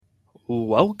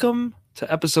Welcome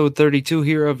to episode 32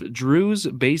 here of Drew's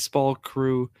Baseball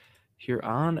Crew here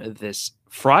on this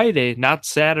Friday, not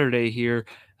Saturday here,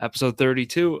 episode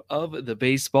 32 of the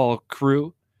Baseball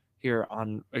Crew here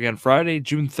on, again, Friday,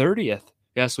 June 30th.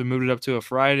 Yes, we moved it up to a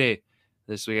Friday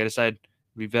this week. I decided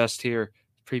we best here,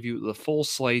 preview the full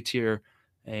slate here.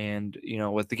 And,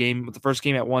 with the first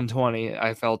game at 1:20,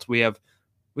 I felt we have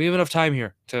enough time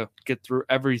here to get through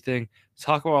everything,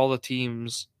 talk about all the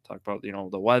teams, talk about,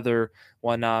 the weather,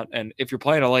 whatnot. And if you're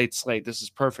playing a late slate, this is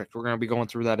perfect. We're going to be going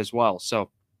through that as well. So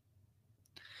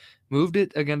moved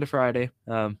it again to Friday.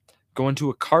 Going to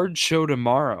a card show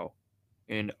tomorrow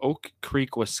in Oak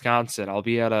Creek, Wisconsin. I'll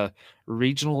be at a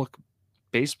regional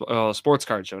baseball sports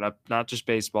card show, not just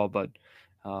baseball, but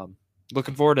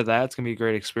looking forward to that. It's going to be a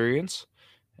great experience,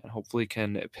 and hopefully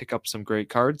can pick up some great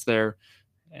cards there.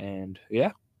 And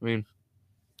yeah, I mean,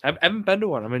 I haven't been to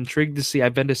one. I'm intrigued to see.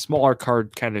 I've been to smaller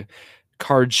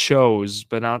card shows,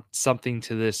 but not something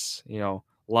to this,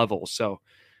 level. So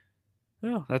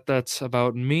yeah, that's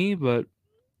about me. But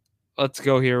let's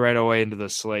go here right away into the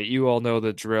slate. You all know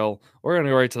the drill. We're gonna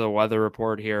go right to the weather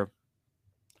report here.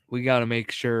 We got to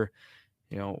make sure,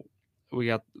 we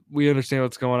understand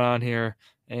what's going on here.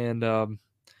 And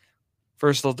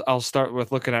first, I'll start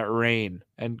with looking at rain.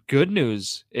 And good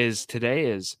news is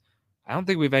I don't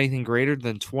think we have anything greater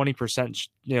than 20%,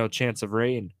 chance of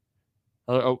rain.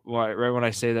 Right when I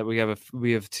say that we have a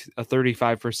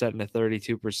 35% and a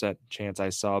 32% chance I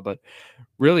saw, but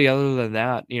really other than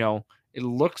that, it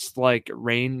looks like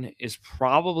rain is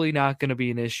probably not going to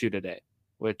be an issue today,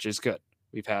 which is good.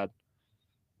 We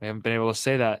haven't been able to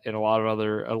say that in a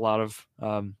lot of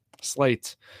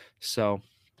slates. So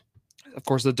of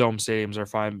course the dome stadiums are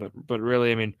fine, but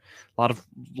really, I mean, a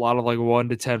lot of like 1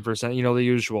 to 10%, the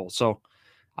usual. So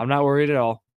I'm not worried at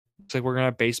all. Looks like we're gonna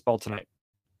have baseball tonight.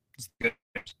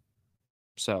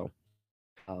 So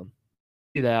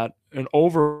see that. And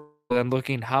over then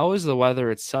looking, how is the weather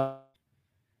itself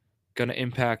gonna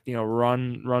impact,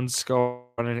 run score,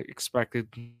 unexpected,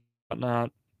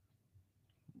 whatnot.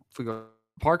 If we go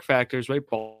park factors, right,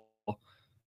 ball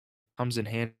comes in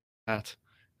hand at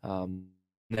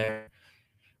there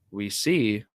we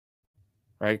see,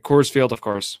 right, Coors Field, of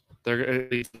course, they're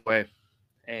the way.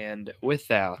 And with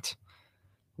that,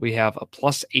 we have a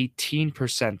plus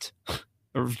 18%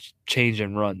 change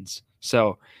in runs.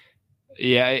 So,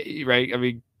 yeah, right. I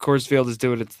mean, Coors Field is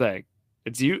doing its thing.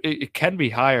 It can be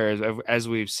higher as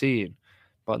we've seen,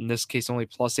 but in this case, only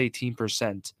plus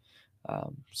 18%.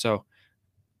 So,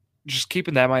 just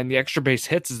keeping that in mind, the extra base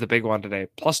hits is the big one today.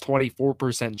 Plus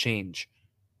 24% change,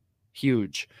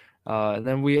 huge. And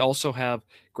then we also have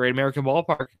Great American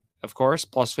Ballpark, of course,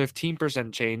 plus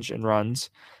 15% change in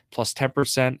runs, plus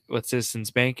 10% with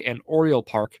Citizens Bank, and Oriole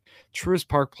Park, Truist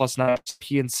Park plus 9,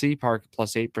 PNC Park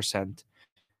plus 8%, and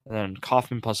then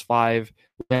Kauffman plus 5.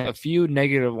 A few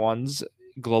negative ones,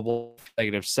 Global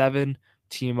 -7,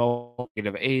 T-Mobile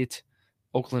 -8,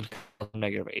 Oakland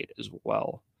 -8 as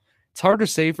well. It's hard to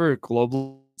say for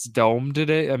Global Dome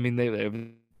today. I mean, they live,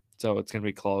 so it's going to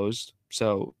be closed.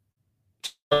 So,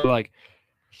 like,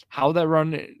 how that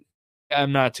run,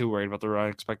 I'm not too worried about the run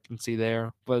expectancy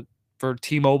there. But for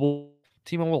T-Mobile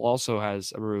also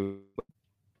has a roof.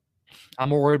 I'm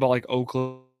more worried about like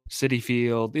Oakland, City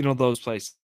Field, those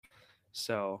places.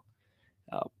 So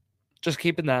just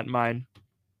keeping that in mind.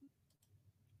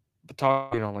 But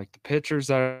like the pitchers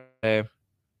that are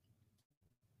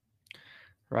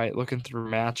right, looking through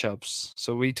matchups.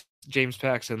 So we took James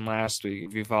Paxton last week,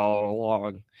 if you follow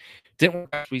along.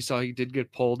 We saw he did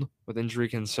get pulled with injury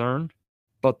concern.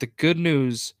 But the good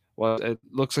news was it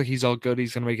looks like he's all good.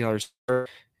 He's going to make another start.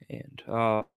 And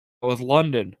with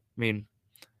London, I mean,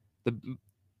 the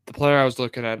player I was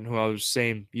looking at and who I was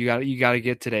saying you got to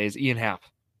get today is Ian Happ.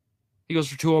 He goes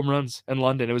for 2 home runs in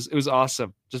London. It was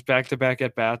awesome. Just back-to-back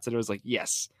at bats, and it was like,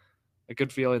 yes, a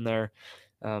good feeling there.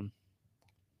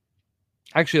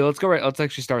 Actually, let's go right. Let's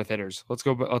actually start with hitters. Let's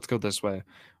go this way.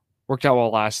 Worked out well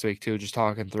last week too, just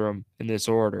talking through them in this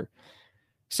order.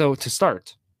 So to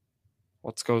start,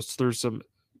 let's go through some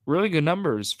really good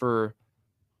numbers for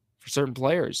certain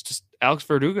players. Just Alex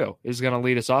Verdugo is going to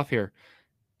lead us off here.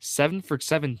 7 for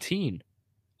 17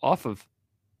 off of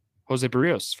Jose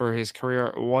Barrios for his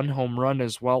career 1 home run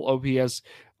as well. OPS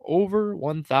over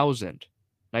 1,000.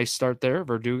 Nice start there,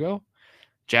 Verdugo.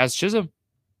 Jazz Chisholm,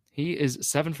 he is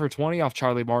 7 for 20 off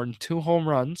Charlie Martin. 2 home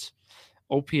runs.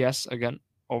 OPS, again,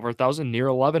 over 1,000, near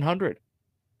 1,100.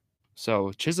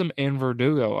 So Chisholm and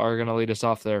Verdugo are going to lead us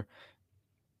off there.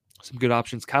 Some good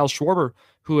options. Kyle Schwarber,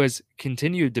 who has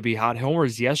continued to be hot.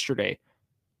 Homers yesterday.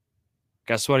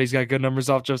 Guess what? He's got good numbers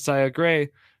off Josiah Gray.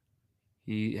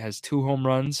 He has 2 home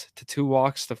runs to 2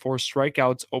 walks to 4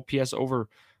 strikeouts, OPS over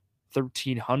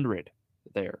 1,300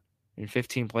 there in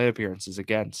 15 plate appearances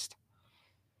against.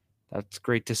 That's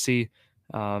great to see.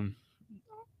 And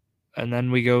then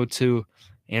we go to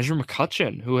Andrew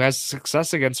McCutchen, who has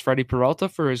success against Freddie Peralta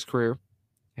for his career.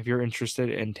 If you're interested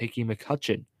in taking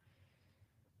McCutchen,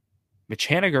 Mitch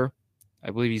Haniger,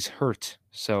 I believe he's hurt,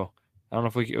 so I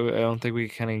don't think we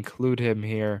can include him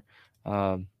here.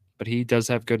 But he does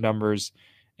have good numbers,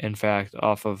 in fact,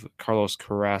 off of Carlos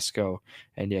Carrasco,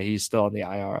 and yeah, he's still on the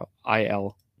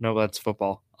IL. No, that's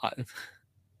football.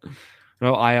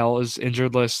 No, IL is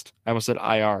injured list. I almost said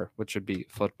IR, which would be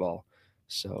football.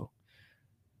 So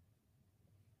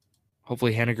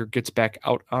hopefully Haniger gets back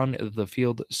out on the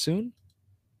field soon.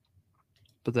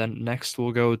 But then next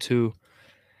we'll go to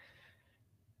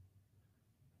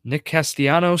Nick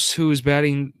Castellanos, who is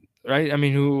batting, right? I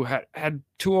mean, who had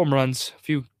 2 home runs a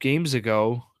few games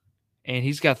ago, and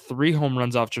he's got 3 home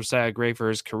runs off Josiah Gray for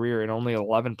his career and only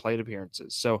 11 plate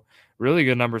appearances. So really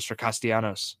good numbers for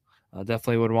Castellanos.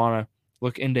 Definitely would want to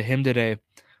look into him today.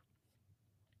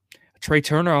 Trey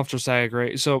Turner off Josiah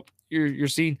Gray. So you're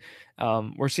seeing,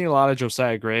 we're seeing a lot of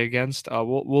Josiah Gray against.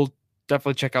 We'll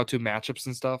definitely check out 2 matchups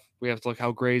and stuff. We have to look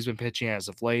how Gray's been pitching as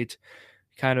of late,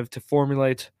 kind of to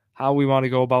formulate how we want to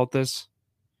go about this.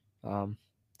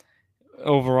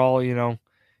 Overall,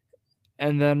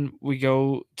 and then we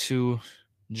go to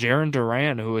Jaron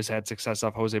Duran, who has had success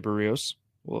off Jose Barrios.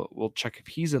 We'll check if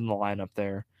he's in the lineup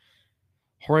there.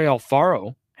 Jorge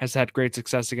Alfaro has had great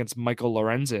success against Michael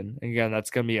Lorenzen. Again, that's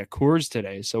going to be at Coors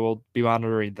today, so we'll be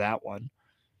monitoring that one.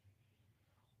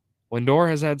 Lindor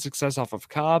has had success off of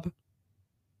Cobb,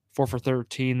 4 for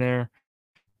 13 there.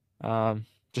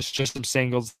 Just some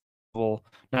singles,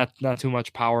 not too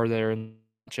much power there in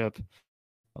the matchup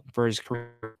for his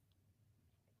career.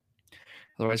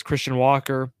 Otherwise, Christian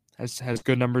Walker has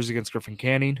good numbers against Griffin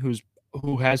Canning,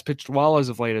 who has pitched well as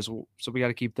of late, so we got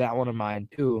to keep that one in mind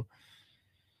too.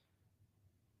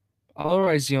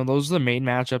 Otherwise, those are the main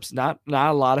matchups. Not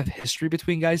a lot of history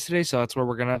between guys today, so that's where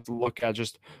we're gonna have to look at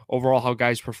just overall how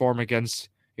guys perform against,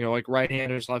 like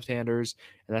right-handers, left-handers,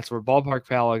 and that's where Ballpark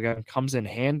Pal again comes in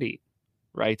handy,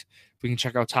 right? We can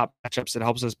check out top matchups. It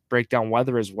helps us break down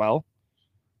weather as well.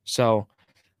 So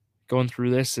going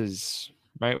through this is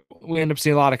right. We end up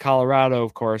seeing a lot of Colorado,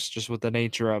 of course, just with the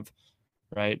nature of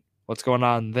right what's going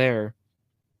on there,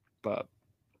 but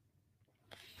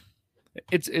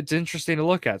it's interesting to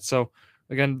look at. So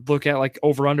again, look at like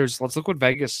over-unders. Let's look what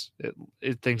Vegas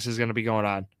it thinks is going to be going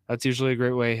on. That's usually a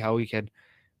great way how we can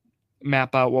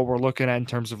map out what we're looking at in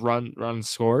terms of run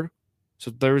scored.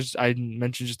 So I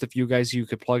mentioned just a few guys you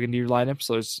could plug into your lineup.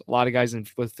 So there's a lot of guys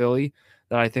with Philly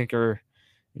that I think are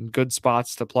in good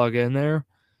spots to plug in there.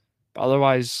 But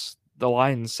otherwise, the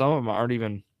lines, some of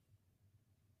them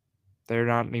they're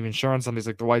not even sure on some of these,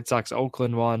 like the White Sox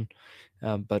Oakland one.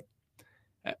 But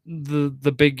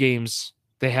the big games,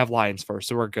 they have lines first,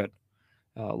 so we're good.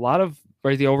 A lot of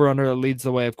the over-under that leads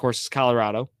the way, of course, is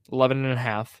Colorado,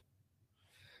 11.5.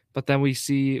 But then we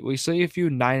see a few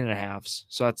 9.5s,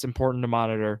 so that's important to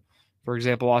monitor. For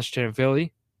example, Washington and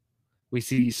Philly. We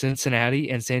see Cincinnati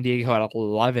and San Diego at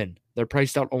 11. They're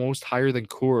priced out almost higher than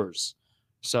Coors.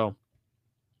 So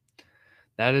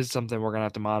that is something we're going to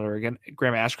have to monitor. Again,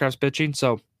 Graham Ashcraft's pitching,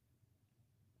 so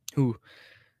who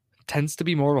tends to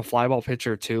be more of a fly ball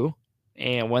pitcher too.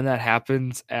 And when that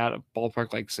happens at a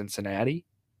ballpark like Cincinnati,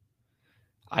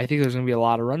 I think there's going to be a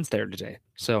lot of runs there today.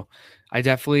 So I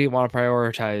definitely want to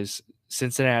prioritize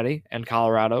Cincinnati and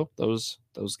Colorado, those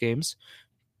games.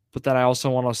 But then I also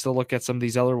want to still look at some of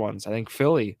these other ones. I think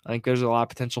Philly, there's a lot of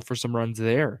potential for some runs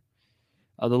there.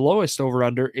 The lowest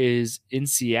over-under is in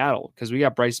Seattle because we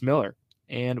got Bryce Miller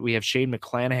and we have Shane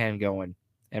McClanahan going.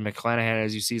 And McClanahan,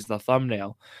 as you see, is the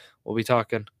thumbnail. We'll be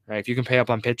talking, right? If you can pay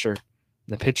up on pitcher,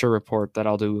 the pitcher report that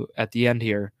I'll do at the end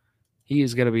here, he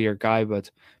is going to be your guy. But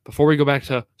before we go back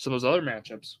to some of those other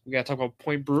matchups, we got to talk about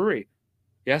Point Brewery.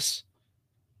 Yes,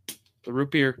 the root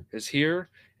beer is here,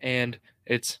 and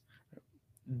it's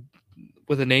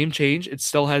with a name change. It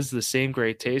still has the same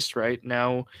great taste, right?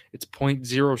 Now it's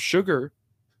 0.0 sugar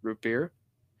root beer,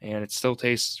 and it still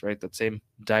tastes, right, that same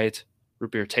diet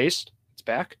root beer taste. It's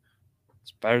back.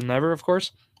 It's better than ever, of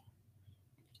course.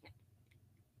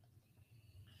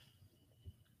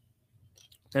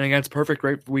 And again, it's a perfect,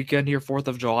 great weekend here, 4th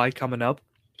of July coming up.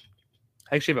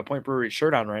 I actually have a Point Brewery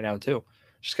shirt on right now, too.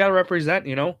 Just got to represent,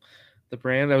 the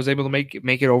brand. I was able to make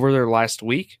it over there last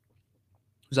week.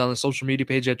 It was on the social media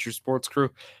page at Your Sports Crew.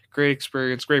 Great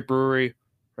experience, great brewery,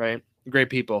 right? Great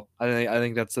people. I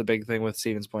think that's the big thing with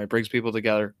Stevens Point. It brings people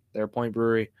together. They're a Point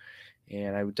Brewery,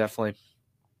 and I would definitely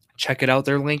Check it out.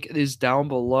 Their link is down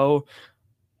below.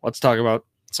 Let's talk about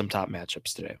some top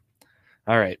matchups today.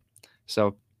 All right.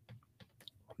 So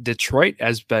Detroit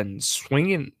has been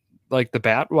swinging like the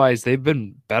bat wise. They've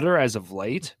been better as of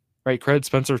late, right? Credit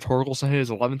Spencer Torkelson hit his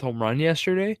 11th home run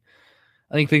yesterday.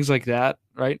 I think things like that,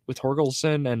 right, with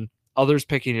Torkelson and others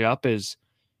picking it up is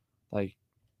like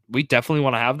we definitely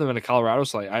want to have them in a Colorado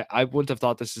slate. I wouldn't have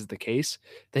thought this is the case.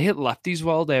 They hit lefties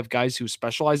well. They have guys who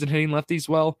specialize in hitting lefties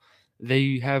well.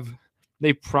 They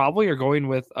probably are going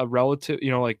with a relative,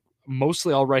 like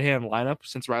mostly all right-handed lineup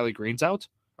since Riley Green's out,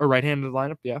 or right-handed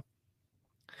lineup, yeah.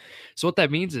 So what that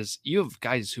means is you have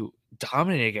guys who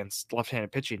dominate against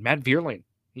left-handed pitching. Matt Vierling,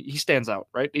 he stands out,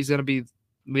 right? He's going to be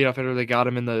leadoff hitter. They got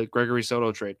him in the Gregory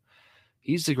Soto trade.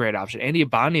 He's a great option. Andy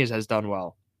Ibanez has done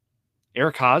well.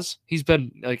 Eric Haas, he's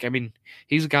been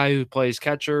he's a guy who plays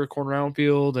catcher, corner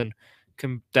outfield, and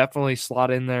can definitely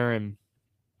slot in there and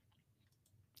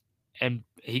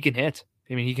he can hit.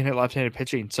 He can hit left-handed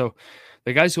pitching. So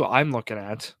the guys who I'm looking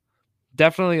at,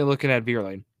 definitely looking at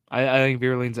Vierling. I think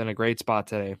Vierling's in a great spot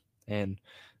today, and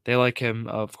they like him,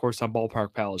 of course, on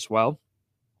Ballpark Pal as well.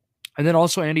 And then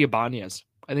also Andy Ibanez.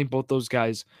 I think both those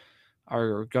guys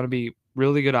are going to be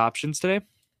really good options today.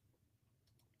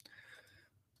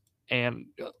 And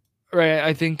right,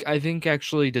 I think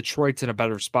actually Detroit's in a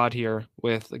better spot here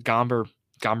with Gomber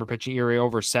pitching ERA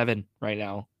over 7 right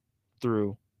now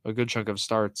through a good chunk of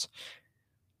starts.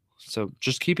 So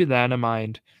just keeping that in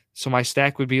mind. So my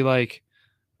stack would be like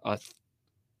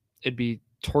it'd be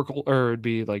Torkel, or it'd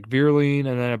be like Vierling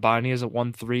and then Ibanez at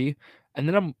 1-3. And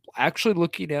then I'm actually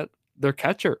looking at their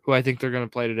catcher, who I think they're going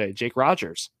to play today, Jake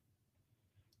Rogers.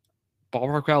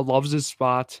 Ballpark crowd loves his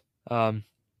spot.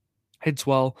 Hits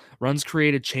well. Runs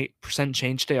created percent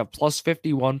change today of plus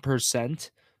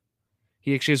 51%.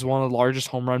 He actually has one of the largest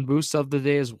home run boosts of the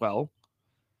day as well.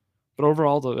 But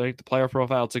overall, the player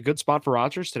profile, it's a good spot for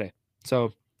Rogers today.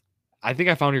 So I think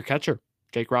I found your catcher,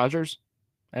 Jake Rogers,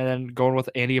 and then going with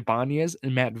Andy Ibanez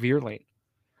and Matt Vierling.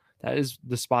 That is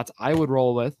the spots I would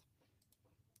roll with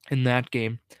in that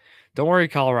game. Don't worry,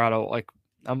 Colorado. Like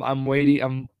I'm waiting.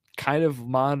 I'm kind of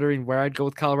monitoring where I'd go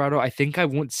with Colorado. I think I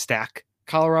wouldn't stack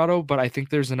Colorado, but I think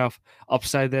there's enough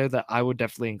upside there that I would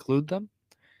definitely include them.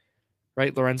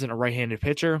 Right, Lorenzen, a right-handed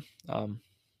pitcher,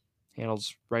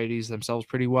 handles righties themselves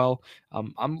pretty well.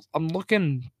 I'm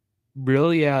looking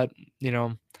really at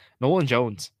Nolan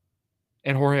Jones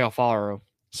and Jorge Alfaro.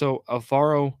 So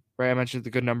Alfaro, right? I mentioned the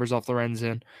good numbers off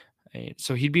Lorenzen,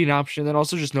 so he'd be an option. Then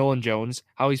also just Nolan Jones,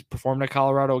 how he's performed at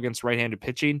Colorado against right-handed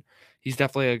pitching. He's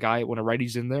definitely a guy when a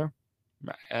righty's in there.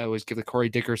 I always give the Corey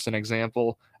Dickerson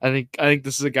example. I think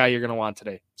this is a guy you're going to want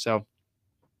today. So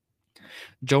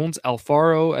Jones,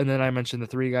 Alfaro, and then I mentioned the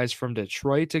 3 guys from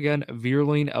Detroit again,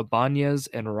 Vierling, Ibanez,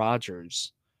 and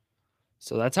Rogers.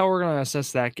 So that's how we're going to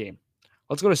assess that game.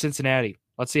 Let's go to Cincinnati.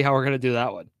 Let's see how we're going to do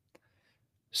that one.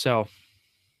 So,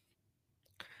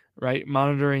 right,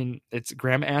 monitoring, it's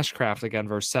Graham Ashcraft again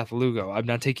versus Seth Lugo. I'm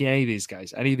not taking any of these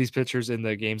guys, any of these pitchers in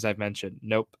the games I've mentioned.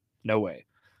 Nope, no way.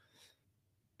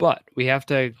 But we have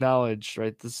to acknowledge,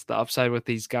 right, this is the upside with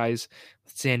these guys.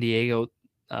 San Diego,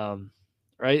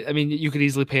 right? You could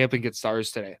easily pay up and get stars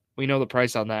today. We know the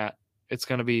price on that. It's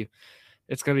gonna be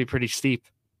pretty steep,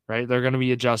 right? They're gonna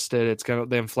be adjusted.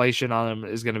 The inflation on them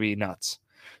is gonna be nuts.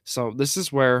 So this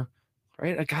is where,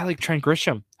 right, a guy like Trent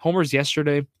Grisham, homers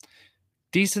yesterday,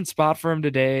 decent spot for him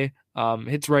today.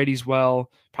 Hits righties well,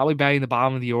 probably batting the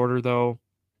bottom of the order though.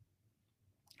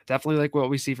 Definitely like what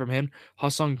we see from him.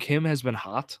 Ha-Sung Kim has been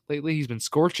hot lately. He's been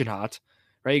scorching hot,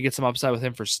 right? You get some upside with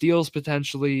him for steals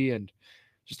potentially, and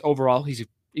just overall, he's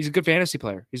a good fantasy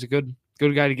player. He's a good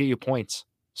guy to get you points.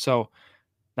 So,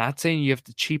 not saying you have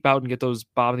to cheap out and get those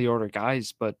bottom of the order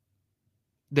guys, but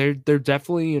they're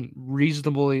definitely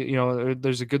reasonably,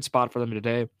 there's a good spot for them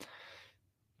today.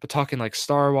 But talking like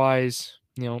star wise,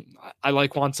 I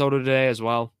like Juan Soto today as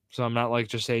well. So I'm not like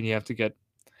just saying you have to get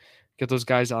those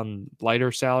guys on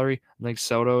lighter salary. I think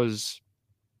Soto is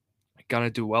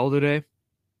gonna do well today,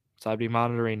 so I'd be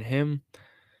monitoring him.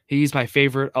 He's my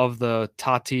favorite of the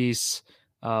Tatis,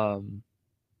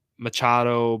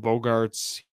 Machado,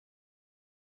 Bogarts,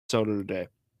 Soto today.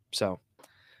 So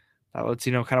that lets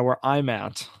you know kind of where I'm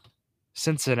at.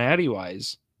 Cincinnati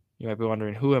wise, you might be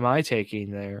wondering, who am I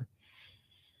taking there?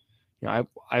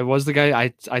 I was the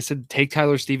guy. I said take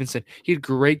Tyler Stevenson. He had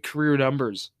great career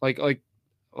numbers. Like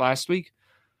last week,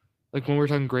 like when we were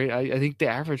talking great, I think the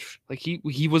average, like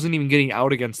he wasn't even getting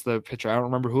out against the pitcher. I don't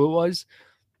remember who it was,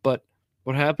 but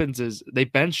what happens is they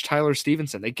bench Tyler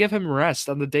Stevenson. They give him rest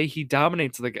on the day he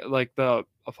dominates the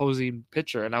opposing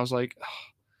pitcher, and I was like, oh,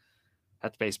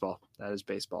 that's baseball. That is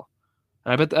baseball.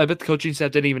 And I bet the coaching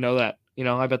staff didn't even know that.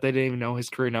 I bet they didn't even know his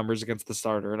career numbers against the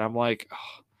starter. And I'm like,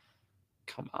 oh,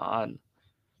 come on.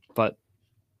 But,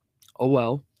 oh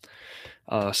well.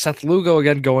 Seth Lugo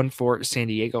again going for San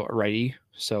Diego already.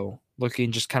 So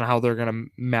looking just kind of how they're going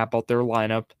to map out their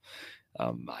lineup.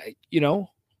 I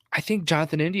think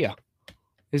Jonathan India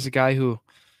is a guy who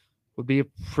would be a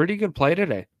pretty good play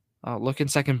today. Looking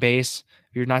second base.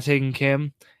 If you're not taking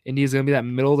Kim, India's going to be that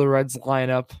middle of the Reds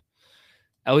lineup.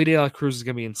 Ellie De La Cruz is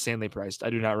going to be insanely priced.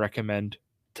 I do not recommend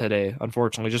today,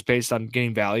 unfortunately, just based on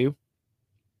getting value.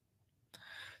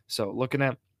 So looking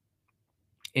at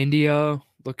India,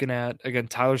 looking at, again,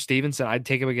 Tyler Stevenson, I'd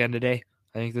take him again today.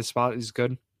 I think this spot is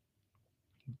good.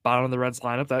 Bottom of the Reds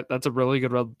lineup, that's a really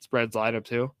good Reds lineup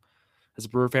too. As a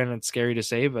Brewer fan, it's scary to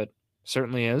say, but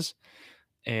certainly is.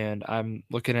 And I'm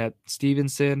looking at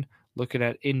Stevenson, looking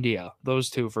at India,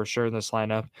 those two for sure in this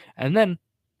lineup. And then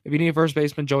if you need a first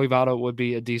baseman, Joey Votto would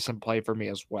be a decent play for me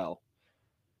as well.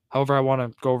 However, I want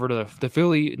to go over to the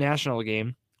Philly National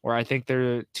game, where I think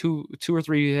there are two or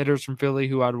three hitters from Philly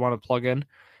who I'd want to plug in.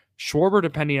 Schwarber,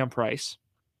 depending on price.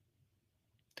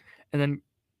 And then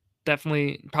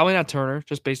definitely, probably not Turner,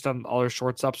 just based on all their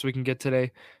shortstops we can get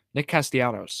today. Nick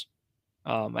Castellanos.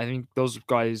 I think those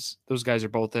guys are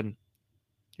both in.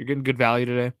 You're getting good value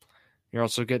today. You're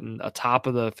also getting a top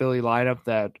of the Philly lineup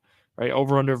that, right,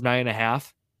 over under of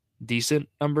 9.5. Decent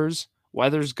numbers.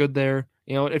 Weather's good there.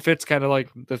 It fits kind of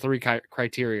like the three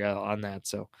criteria on that.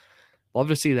 So love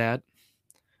to see that.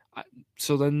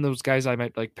 So then those guys I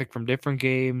might like pick from different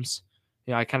games.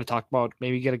 I kind of talked about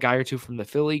maybe get a guy or two from the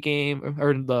Philly game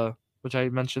or which I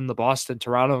mentioned, the Boston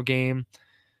Toronto game.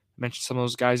 I mentioned some of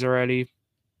those guys already.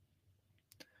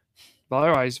 But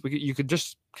otherwise, you could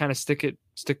just kind of stick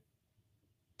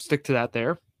to that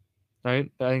there,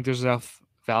 right? I think there's enough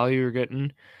value you're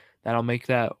getting that'll make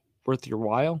that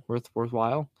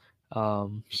worthwhile.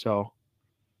 So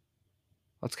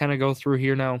let's kind of go through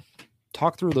here now.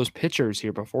 Talk through those pitchers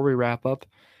here before we wrap up.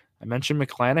 I mentioned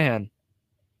McClanahan.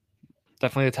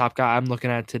 Definitely the top guy I'm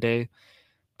looking at today.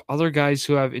 Other guys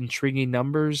who have intriguing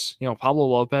numbers, Pablo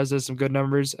Lopez has some good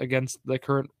numbers against the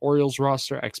current Orioles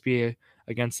roster, XBA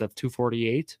against the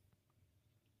 248.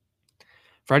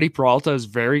 Freddie Peralta has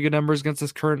very good numbers against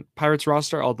this current Pirates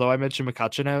roster, although I mentioned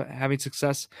McCutchen having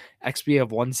success. XBA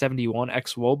of 171,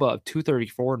 xWOBA of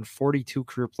 234, and 42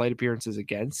 career plate appearances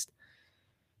against.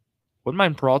 Wouldn't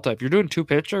mind Peralta. If you're doing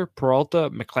two-pitcher, Peralta,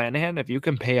 McClanahan, if you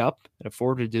can pay up and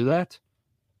afford to do that,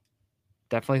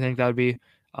 definitely think that would be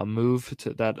a move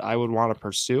that I would want to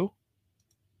pursue.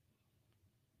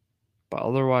 But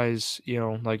otherwise,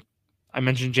 like I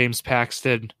mentioned James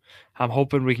Paxton, I'm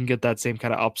hoping we can get that same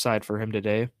kind of upside for him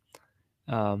today.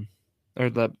 But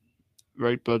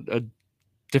a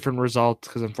different result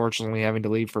because unfortunately having to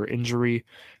leave for injury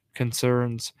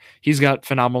concerns. He's got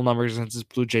phenomenal numbers against his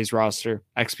Blue Jays roster.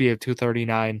 XP of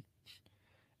 239.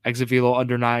 Exit velo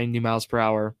under 90 miles per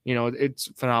hour. It's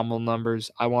phenomenal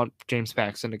numbers. I want James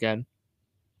Paxton again.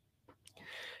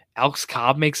 Alex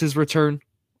Cobb makes his return,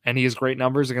 and he has great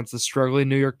numbers against the struggling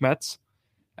New York Mets.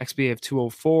 XP of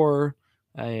 204,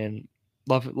 and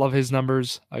love his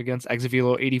numbers against exit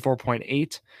velo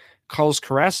 84.8. Carlos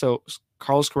Carrasco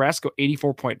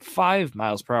 84.5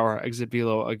 miles per hour exit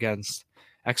velo against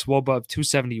xWOBA of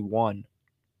 271.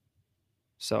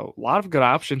 So a lot of good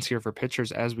options here for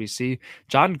pitchers as we see.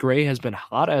 John Gray has been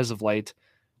hot as of late.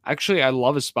 Actually, I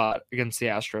love his spot against the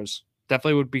Astros.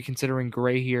 Definitely would be considering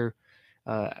Gray here.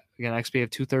 Again, XP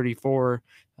of 234,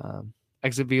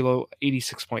 exit velo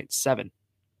 86.7.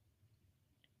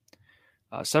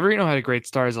 Severino had a great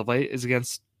start as of late. Is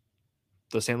against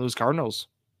the St. Louis Cardinals.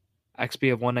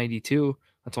 XP of 192.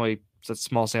 That's only a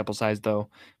small sample size though,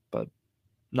 but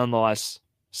nonetheless,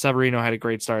 Severino had a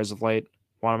great start as of late.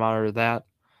 Want to monitor that.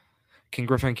 Can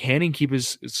Griffin Canning keep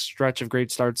his stretch of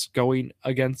great starts going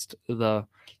against the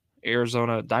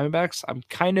Arizona Diamondbacks? I'm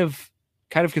kind of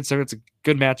concerned it's a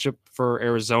good matchup for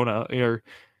Arizona, or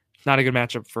not a good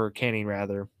matchup for Canning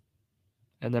rather.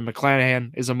 And then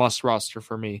McClanahan is a must roster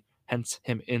for me, hence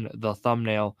him in the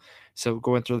thumbnail. So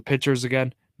going through the pitchers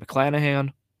again,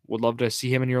 McClanahan, would love to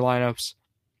see him in your lineups.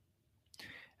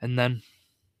 And then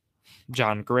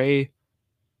John Gray,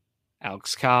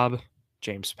 Alex Cobb,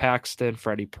 James Paxton,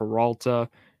 Freddie Peralta,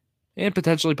 and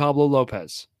potentially Pablo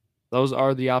Lopez. Those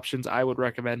are the options I would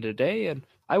recommend today, and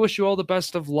I wish you all the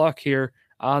best of luck here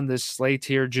on this slate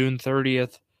here, June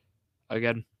 30th.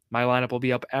 Again, my lineup will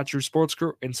be up at Drew Sports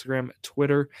Crew, Instagram,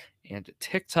 Twitter, and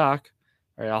TikTok.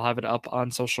 All right, I'll have it up on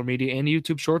social media and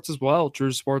YouTube Shorts as well,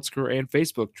 Drew Sports Crew, and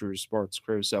Facebook, Drew Sports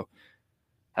Crew. So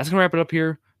that's going to wrap it up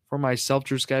here for myself,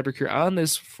 Drew Skybrick, here on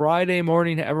this Friday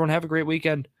morning. Everyone have a great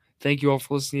weekend. Thank you all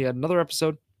for listening to another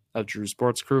episode of Drew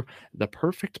Sports Crew, the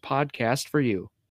perfect podcast for you.